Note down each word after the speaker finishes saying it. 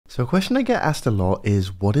So a question I get asked a lot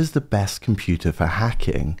is, what is the best computer for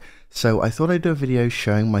hacking? So I thought I'd do a video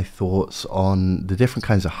showing my thoughts on the different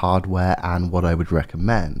kinds of hardware and what I would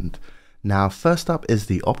recommend. Now, first up is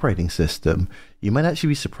the operating system. You might actually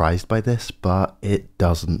be surprised by this, but it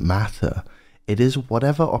doesn't matter. It is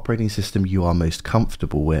whatever operating system you are most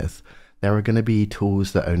comfortable with. There are going to be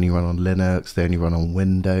tools that only run on Linux, they only run on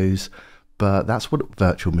Windows, but that's what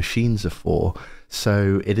virtual machines are for.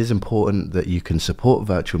 So it is important that you can support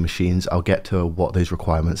virtual machines. I'll get to what those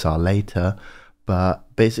requirements are later,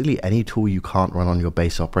 but basically any tool you can't run on your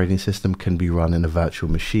base operating system can be run in a virtual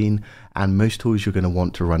machine, and most tools you're going to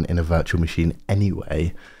want to run in a virtual machine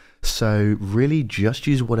anyway. So really just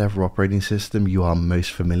use whatever operating system you are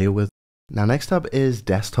most familiar with. Now next up is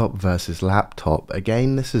desktop versus laptop.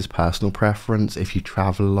 Again, this is personal preference. If you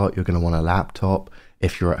travel a lot, you're going to want a laptop.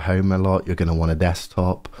 If you're at home a lot, you're going to want a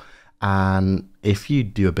desktop. And if you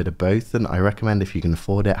do a bit of both, then I recommend, if you can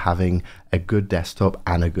afford it, having a good desktop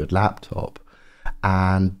and a good laptop.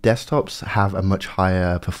 And desktops have a much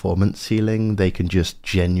higher performance ceiling. They can just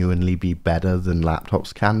genuinely be better than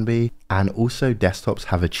laptops can be. And also desktops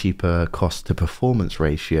have a cheaper cost to performance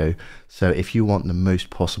ratio. So if you want the most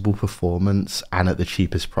possible performance and at the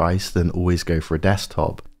cheapest price, then always go for a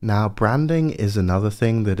desktop. Now, branding is another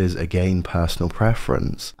thing that is, again, personal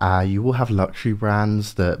preference. You will have luxury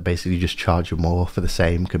brands that basically just charge you more for the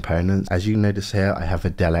same components. As you notice here, I have a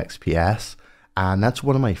Dell XPS. And that's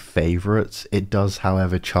one of my favorites. It does,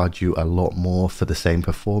 however, charge you a lot more for the same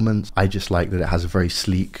performance. I just like that it has a very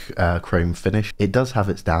sleek chrome finish. It does have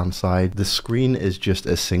its downside. The screen is just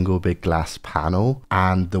a single big glass panel,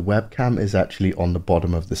 and the webcam is actually on the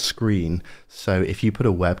bottom of the screen. So if you put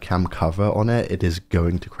a webcam cover on it, it is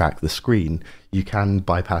going to crack the screen. You can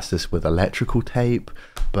bypass this with electrical tape,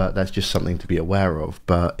 but that's just something to be aware of.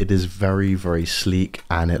 But it is very, very sleek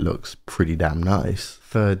and it looks pretty damn nice.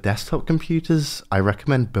 For desktop computers, I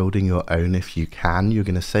recommend building your own if you can. You're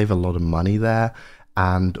going to save a lot of money there,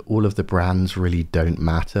 and all of the brands really don't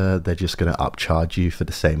matter. They're just going to upcharge you for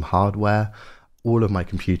the same hardware. All of my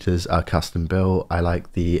computers are custom built. I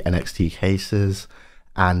like the NXT cases,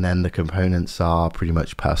 and then the components are pretty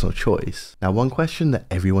much personal choice. Now, one question that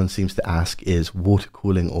everyone seems to ask is water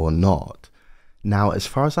cooling or not. Now, as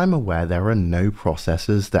far as I'm aware, there are no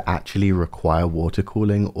processors that actually require water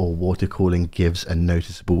cooling, or water cooling gives a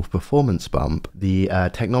noticeable performance bump. The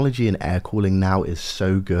technology in air cooling now is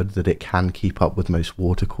so good that it can keep up with most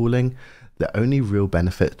water cooling. The only real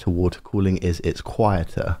benefit to water cooling is it's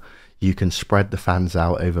quieter. You can spread the fans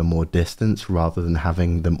out over more distance rather than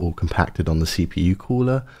having them all compacted on the CPU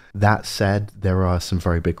cooler. That said, there are some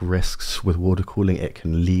very big risks with water cooling. It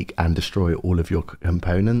can leak and destroy all of your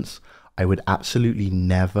components. I would absolutely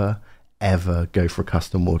never, ever go for a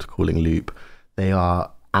custom water cooling loop. They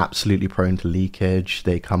are absolutely prone to leakage.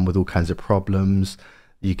 They come with all kinds of problems.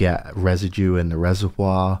 You get residue in the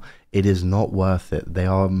reservoir. It is not worth it. They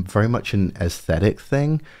are very much an aesthetic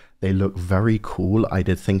thing. They look very cool. I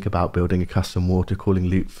did think about building a custom water cooling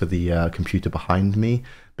loop for the computer behind me,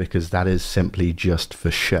 because that is simply just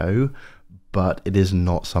for show, but it is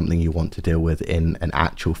not something you want to deal with in an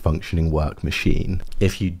actual functioning work machine.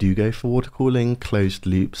 If you do go for water cooling, closed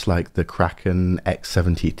loops like the Kraken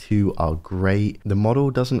X72 are great. The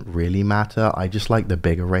model doesn't really matter. I just like the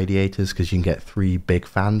bigger radiators because you can get 3 big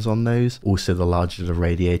fans on those. Also, the larger the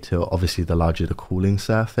radiator, obviously the larger the cooling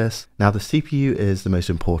surface. Now, the CPU is the most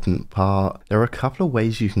important part. There are a couple of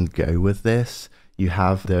ways you can go with this. You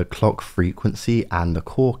have the clock frequency and the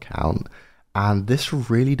core count. And this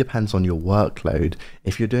really depends on your workload.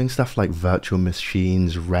 If you're doing stuff like virtual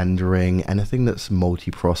machines, rendering, anything that's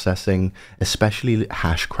multi-processing, especially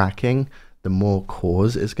hash cracking, the more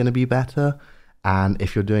cores is going to be better. And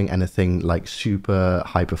if you're doing anything like super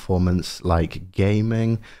high performance like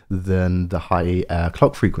gaming, then the high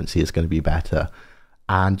clock frequency is going to be better.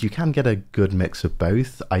 And you can get a good mix of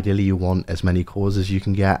both. Ideally, you want as many cores as you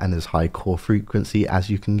can get and as high core frequency as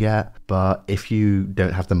you can get. But if you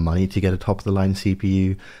don't have the money to get a top of the line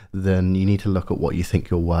CPU, then you need to look at what you think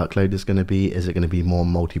your workload is going to be. Is it going to be more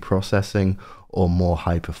multi-processing or more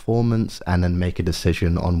high performance? And then make a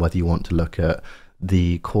decision on whether you want to look at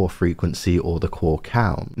the core frequency or the core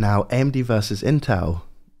count. Now, AMD versus Intel,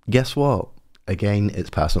 guess what? Again,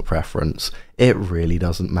 it's personal preference. It really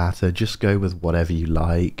doesn't matter. Just go with whatever you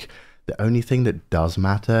like. The only thing that does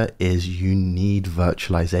matter is you need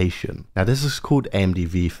virtualization. Now, this is called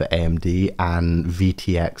AMD-V for AMD and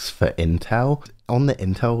VTX for Intel. On the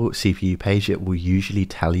Intel CPU page, it will usually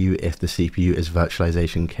tell you if the CPU is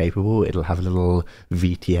virtualization capable. It'll have a little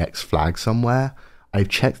VTX flag somewhere. I've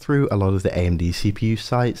checked through a lot of the AMD CPU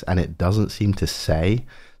sites and it doesn't seem to say.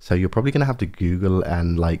 So you're probably going to have to Google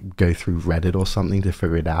and like go through Reddit or something to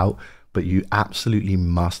figure it out. But you absolutely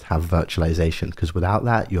must have virtualization, because without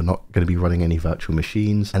that, you're not going to be running any virtual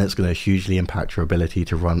machines, and it's going to hugely impact your ability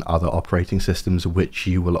to run other operating systems, which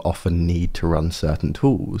you will often need to run certain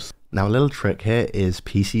tools. Now, a little trick here is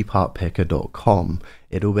PCPartPicker.com.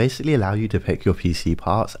 It will basically allow you to pick your PC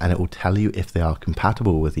parts, and it will tell you if they are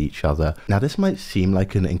compatible with each other. Now, this might seem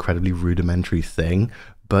like an incredibly rudimentary thing,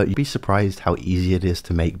 but you'd be surprised how easy it is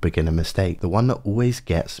to make beginner mistake. The one that always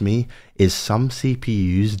gets me is some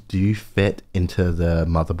CPUs do fit into the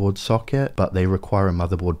motherboard socket, but they require a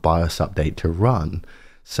motherboard BIOS update to run.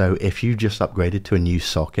 So if you just upgraded to a new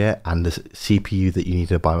socket and the CPU that you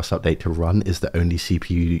need a BIOS update to run is the only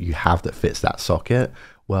CPU you have that fits that socket,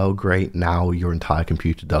 well, great, now your entire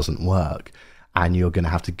computer doesn't work. And you're going to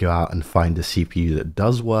have to go out and find a CPU that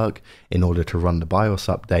does work in order to run the BIOS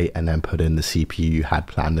update and then put in the CPU you had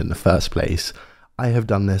planned in the first place. I have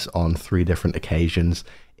done this on 3 different occasions.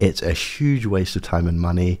 It's a huge waste of time and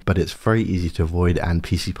money, but it's very easy to avoid, and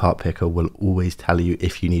PC Part Picker will always tell you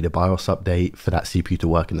if you need a BIOS update for that CPU to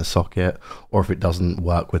work in the socket, or if it doesn't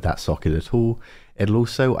work with that socket at all. It'll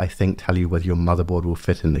also, I think, tell you whether your motherboard will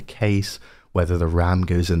fit in the case, whether the RAM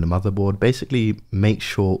goes in the motherboard. Basically, make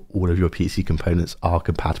sure all of your PC components are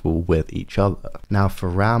compatible with each other. Now for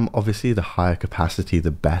RAM, obviously the higher capacity,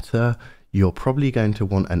 the better. You're probably going to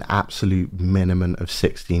want an absolute minimum of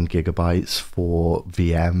 16 gigabytes for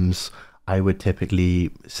VMs. I would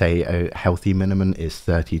typically say a healthy minimum is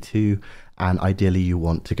 32, and ideally you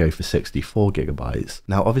want to go for 64 gigabytes.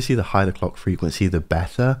 Now, obviously the higher the clock frequency, the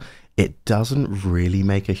better. It doesn't really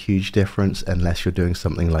make a huge difference unless you're doing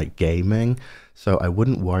something like gaming, so I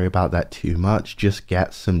wouldn't worry about that too much. Just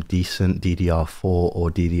get some decent DDR4 or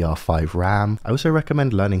DDR5 RAM. I also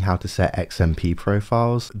recommend learning how to set XMP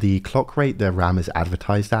profiles. The clock rate the RAM is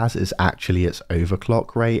advertised as is actually its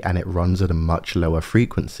overclock rate, and it runs at a much lower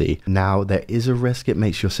frequency. Now, there is a risk it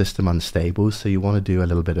makes your system unstable, so you want to do a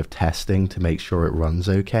little bit of testing to make sure it runs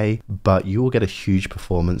okay, but you will get a huge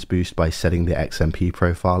performance boost by setting the XMP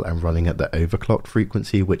profile and running at the overclocked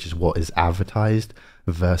frequency, which is what is advertised,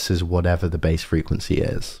 versus whatever the base frequency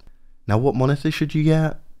is. Now, what monitor should you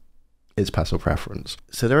get? It's personal preference.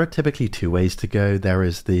 So there are typically 2 ways to go. There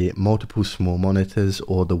is the multiple small monitors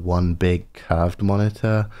or the one big curved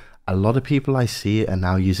monitor. A lot of people I see are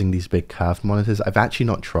now using these big curved monitors. I've actually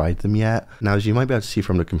not tried them yet. Now, as you might be able to see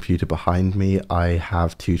from the computer behind me, I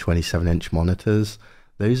have 2 27-inch monitors.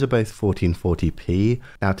 Those are both 1440p.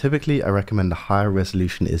 Now, typically I recommend a higher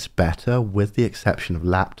resolution is better, with the exception of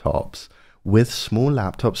laptops. With small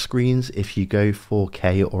laptop screens, if you go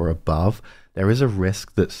 4K or above, there is a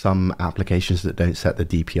risk that some applications that don't set the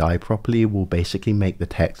DPI properly will basically make the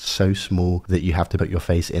text so small that you have to put your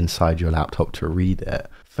face inside your laptop to read it.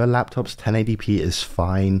 For laptops, 1080p is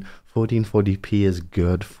fine, 1440p is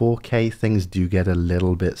good, 4K things do get a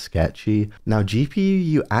little bit sketchy. Now GPU,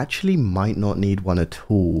 you actually might not need one at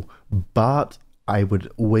all, but I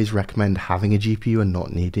would always recommend having a GPU and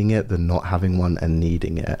not needing it than not having one and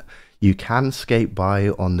needing it. You can skate by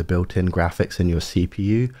on the built-in graphics in your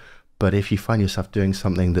CPU, but if you find yourself doing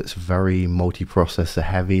something that's very multiprocessor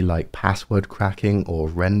heavy, like password cracking or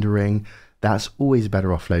rendering, that's always better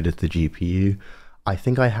offloaded to the GPU. I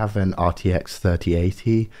think I have an RTX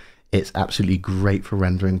 3080. It's absolutely great for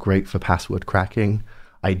rendering, great for password cracking.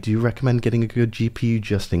 I do recommend getting a good GPU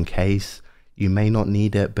just in case. You may not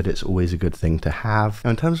need it, but it's always a good thing to have.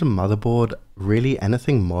 Now, in terms of motherboard, really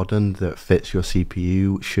anything modern that fits your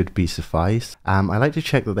CPU should be suffice. I like to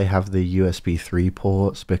check that they have the USB 3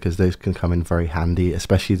 ports, because those can come in very handy,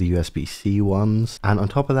 especially the USB-C ones. And on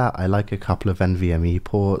top of that, I like a couple of NVMe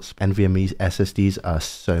ports. NVMe SSDs are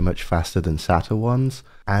so much faster than SATA ones.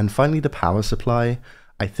 And finally, the power supply.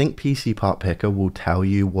 I think PC Part Picker will tell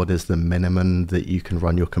you what is the minimum that you can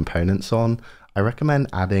run your components on. I recommend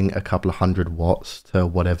adding a couple of 100 watts to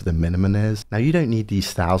whatever the minimum is. Now, you don't need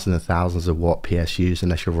these thousands and thousands of watt PSUs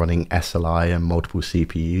unless you're running SLI and multiple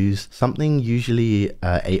CPUs. Something usually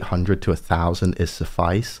 800 to 1000 is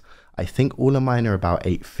suffice. I think all of mine are about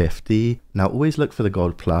 850. Now, always look for the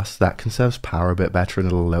Gold Plus. That conserves power a bit better and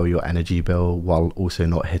it'll lower your energy bill while also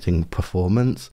not hitting performance.